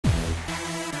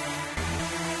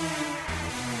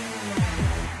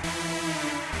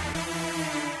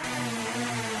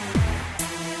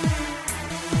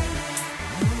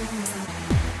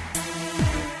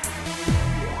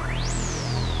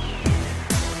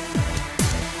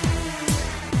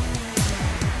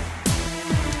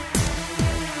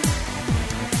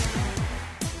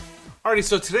Alrighty,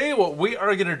 so today what we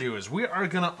are going to do is we are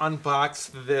going to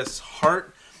unbox this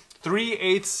Hart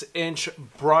 3/8 inch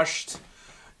brushed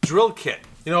drill kit.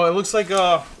 You know, it looks like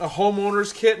a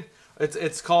homeowner's kit.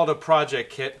 It's called a project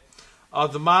kit.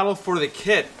 The model for the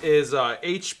kit is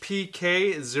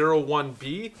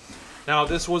HPK01B. Now,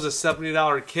 this was a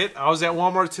 $70 kit. I was at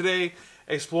Walmart today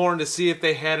exploring to see if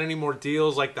they had any more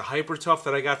deals like the Hyper Tough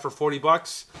that I got for 40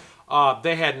 bucks.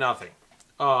 They had nothing.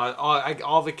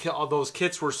 All those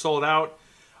kits were sold out,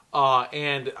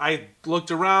 and I looked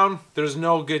around. There's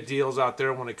no good deals out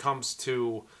there when it comes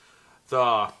to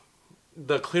the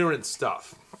clearance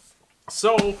stuff.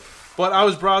 So, but I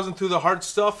was browsing through the Hart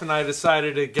stuff, and I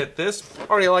decided to get this.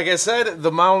 Alright, like I said,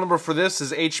 the model number for this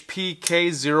is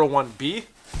HPK01B.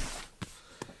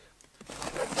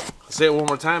 I'll say it one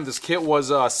more time. This kit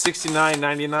was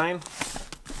 $69.99.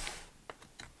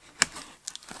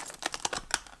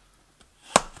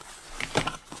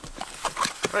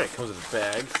 Alright, it comes with a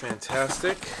bag.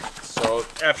 Fantastic. So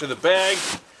after the bag,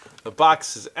 the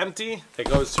box is empty. It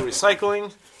goes to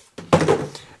recycling.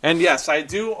 And yes, I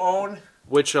do own,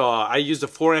 which I used a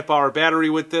 4 amp hour battery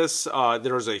with this.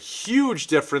 There's a huge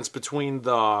difference between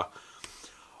the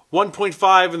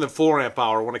 1.5 and the 4 amp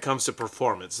hour when it comes to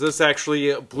performance. This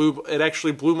actually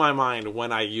blew my mind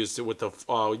when I used it with the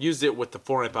 4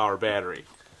 amp hour battery.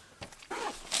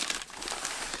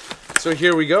 So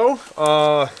here we go.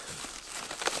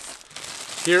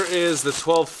 Here is the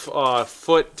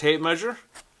 12-foot tape measure.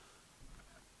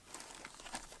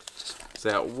 Is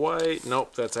that white?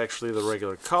 Nope, that's actually the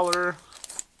regular color.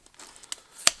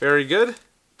 Very good.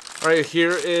 Alright,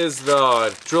 here is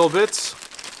the drill bits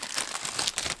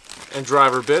and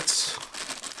driver bits.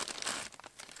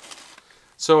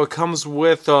 So it comes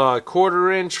with a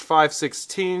 1/4 inch,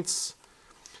 5/16,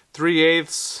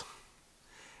 3/8,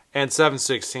 and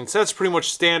 7/16. That's pretty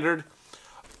much standard.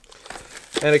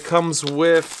 And it comes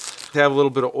with, have a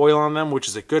little bit of oil on them, which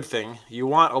is a good thing. You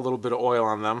want a little bit of oil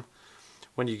on them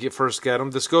when you first get them.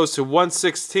 This goes to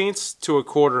 1/16 to a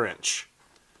 1/4 inch.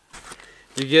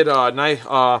 You get knife,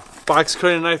 box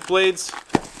cutting knife blades.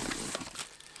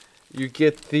 You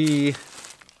get the,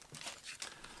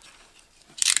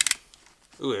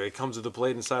 ooh, it comes with the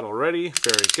blade inside already.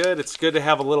 Very good. It's good to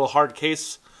have a little hard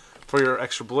case for your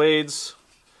extra blades.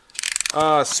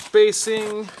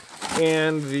 Spacing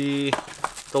and the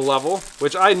level,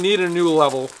 which I need a new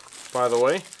level, by the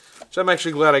way, which I'm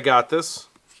actually glad I got this.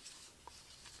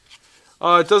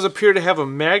 It does appear to have a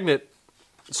magnet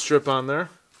strip on there.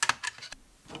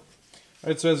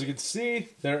 Alright, so as you can see,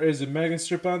 there is a magnet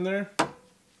strip on there.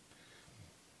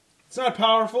 It's not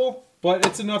powerful, but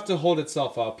it's enough to hold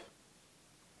itself up.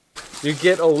 You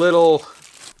get a little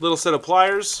set of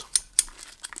pliers.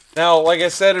 Now, like I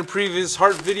said in previous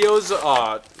Hart videos,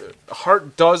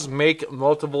 Hart does make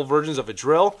multiple versions of a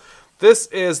drill. This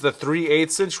is the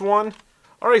 3/8 inch one.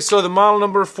 Alright, so the model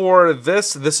number for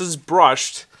this is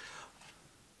brushed.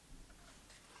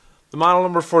 The model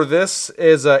number for this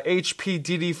is a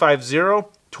HPDD50,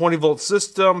 20 volt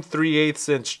system, 3/8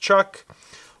 inch chuck,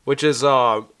 which is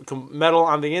metal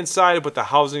on the inside, but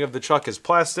the housing of the chuck is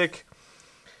plastic.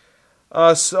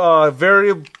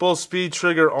 Variable speed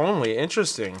trigger only.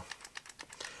 Interesting.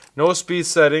 No speed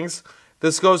settings.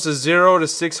 This goes to 0 to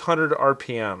 600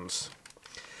 RPMs.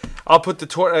 I'll put the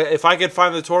torque. If I can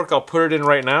find the torque, I'll put it in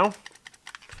right now.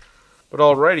 But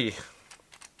alrighty.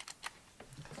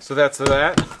 So that's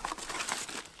that.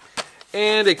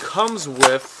 And it comes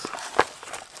with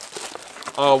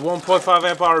a 1.5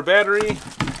 amp hour battery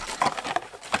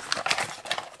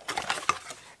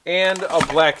and a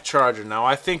black charger. Now,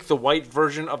 I think the white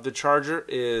version of the charger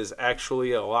is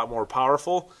actually a lot more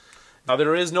powerful. Now,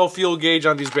 there is no fuel gauge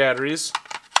on these batteries.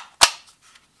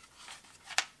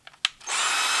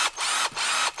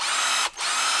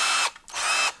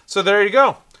 So there you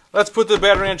go. Let's put the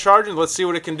battery on charge and let's see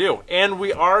what it can do. And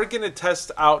we are going to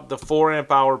test out the 4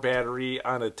 amp hour battery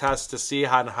on a test to see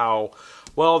how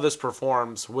well this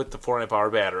performs with the 4 amp hour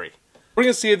battery. We're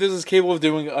going to see if this is capable of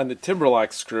doing on the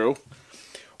Timberlock screw.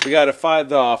 We got a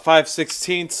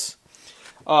 5/16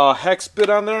 hex bit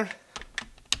on there.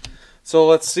 So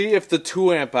let's see if the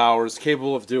 2 amp hour is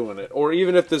capable of doing it, or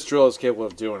even if this drill is capable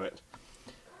of doing it.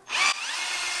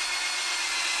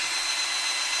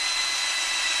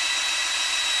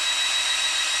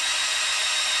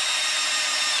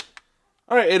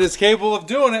 Alright, it is capable of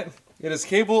doing it. It is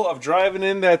capable of driving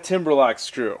in that Timberlock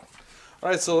screw.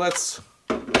 Alright, so let's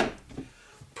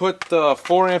put the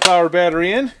 4 amp hour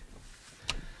battery in.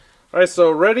 Alright,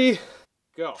 so ready,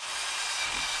 go.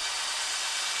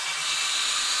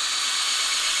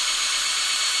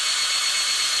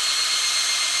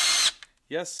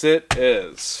 Yes, it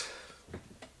is.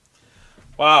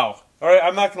 Wow. All right,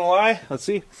 I'm not going to lie. Let's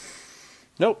see.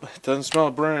 Nope, doesn't smell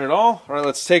like burning at all. All right,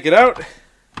 let's take it out.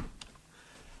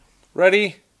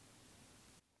 Ready?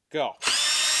 Go.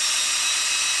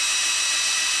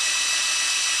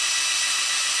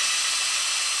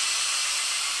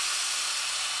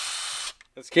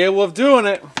 It's capable of doing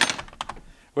it.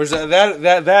 Where's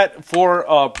that for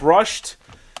a brushed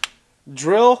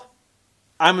drill?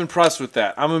 I'm impressed with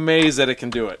that. I'm amazed that it can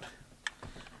do it.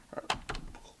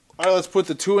 All right, let's put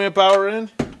the 2 amp hour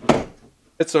in.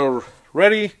 It's a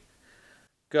ready,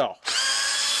 go.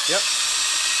 Yep.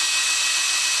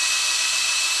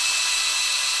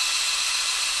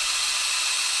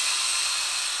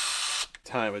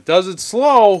 Time. It does it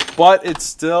slow, but it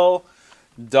still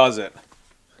does it.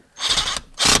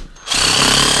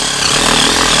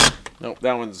 Nope,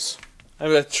 that one's...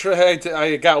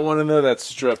 I got one in there that's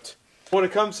stripped. When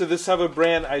it comes to this type of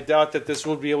brand, I doubt that this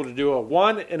will be able to do a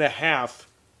 1.5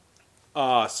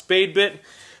 spade bit.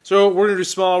 So we're going to do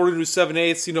small, we're going to do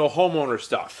 7/8, you know, homeowner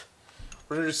stuff.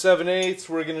 We're going to do 7/8,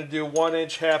 we're going to do 1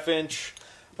 inch, 1/2 inch.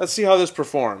 Let's see how this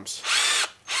performs.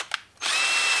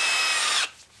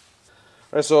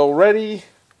 All right, so ready,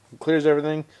 clears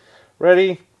everything.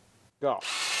 Ready, go.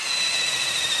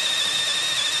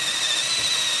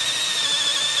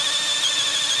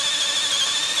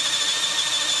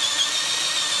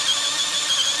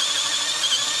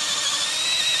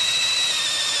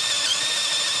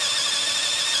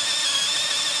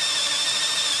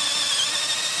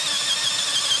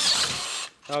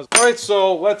 Alright,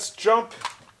 so let's jump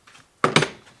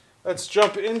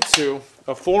into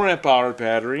a 4 amp hour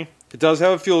battery. It does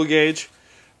have a fuel gauge.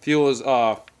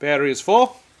 Battery is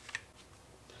full.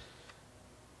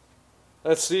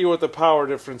 Let's see what the power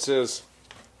difference is.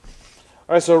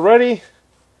 Alright, so ready,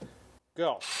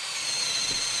 go.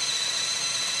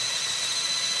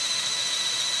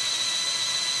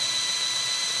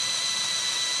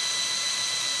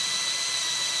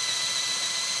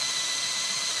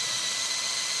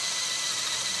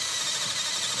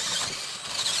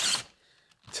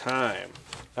 Time.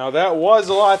 Now that was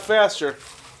a lot faster.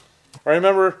 I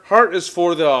remember Hart is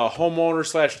for the homeowner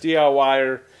 /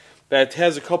 DIYer that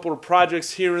has a couple of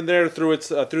projects here and there through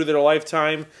their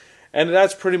lifetime, and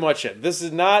that's pretty much it. This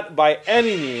is not by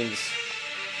any means.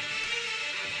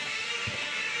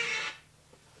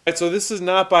 So this is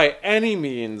not by any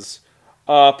means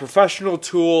a professional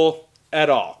tool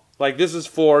at all. Like, this is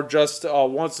for just a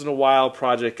once in a while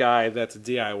project guy that's a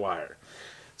DIYer.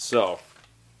 So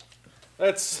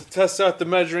let's test out the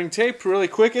measuring tape really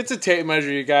quick. It's a tape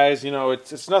measure, you guys. You know,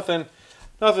 it's nothing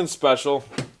special.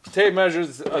 Tape measure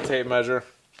is a tape measure.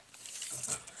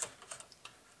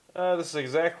 This is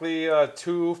exactly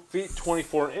 2 feet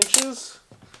 24 inches.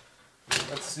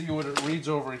 Let's see what it reads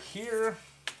over here.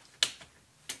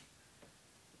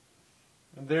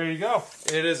 And there you go.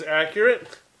 It is accurate.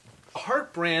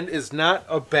 Hart brand is not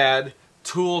a bad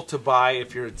tool to buy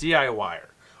if you're a DIYer.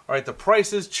 All right, the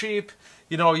price is cheap.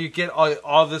 You know, you get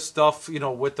all this stuff, you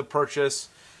know, with the purchase,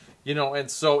 you know,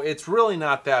 and so it's really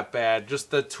not that bad.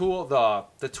 Just the tool,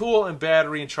 the tool and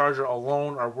battery and charger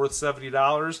alone are worth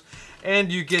 $70,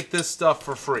 and you get this stuff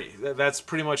for free. That's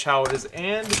pretty much how it is,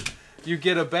 and you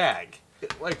get a bag.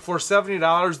 Like, for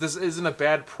 $70, this isn't a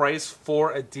bad price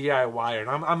for a DIYer, and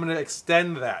I'm going to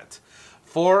extend that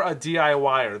for a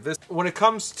DIYer. This, when it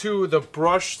comes to the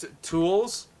brushed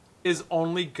tools, is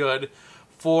only good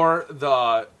for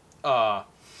the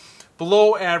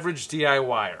below average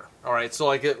DIYer. All right, so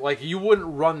like you wouldn't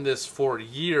run this for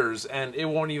years, and it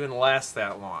won't even last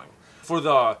that long. For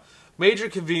the major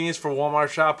convenience for Walmart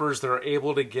shoppers that are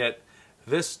able to get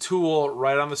this tool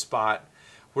right on the spot,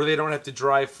 where they don't have to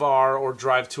drive far or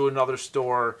drive to another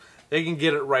store, they can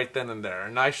get it right then and there.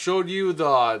 And I showed you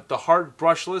the Hart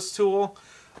brushless tool.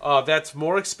 That's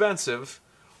more expensive,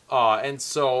 and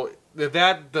so for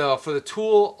the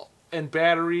tool and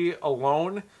battery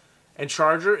alone and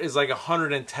charger is like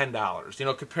 $110, you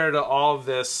know, compared to all of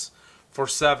this for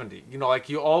 $70. You know, like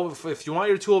if you want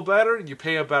your tool better, you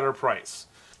pay a better price.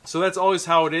 So that's always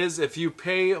how it is. If you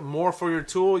pay more for your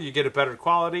tool, you get a better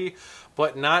quality,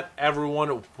 but not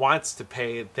everyone wants to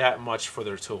pay that much for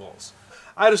their tools.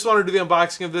 I just wanted to do the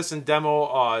unboxing of this and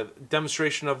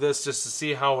demonstration of this just to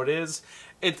see how it is.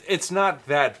 It's not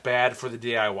that bad for the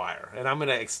DIYer, and I'm going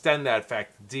to extend that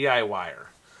fact, DIYer.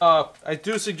 I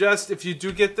do suggest, if you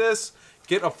do get this,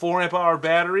 get a 4 amp hour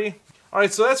battery.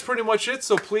 Alright, so that's pretty much it.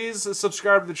 So please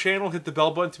subscribe to the channel, hit the bell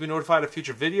button to be notified of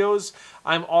future videos.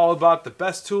 I'm all about the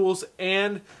best tools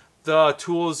and the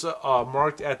tools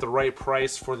marked at the right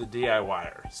price for the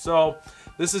DIYer. So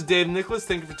this is Dave Nicholas.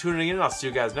 Thank you for tuning in. I'll see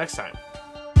you guys next time.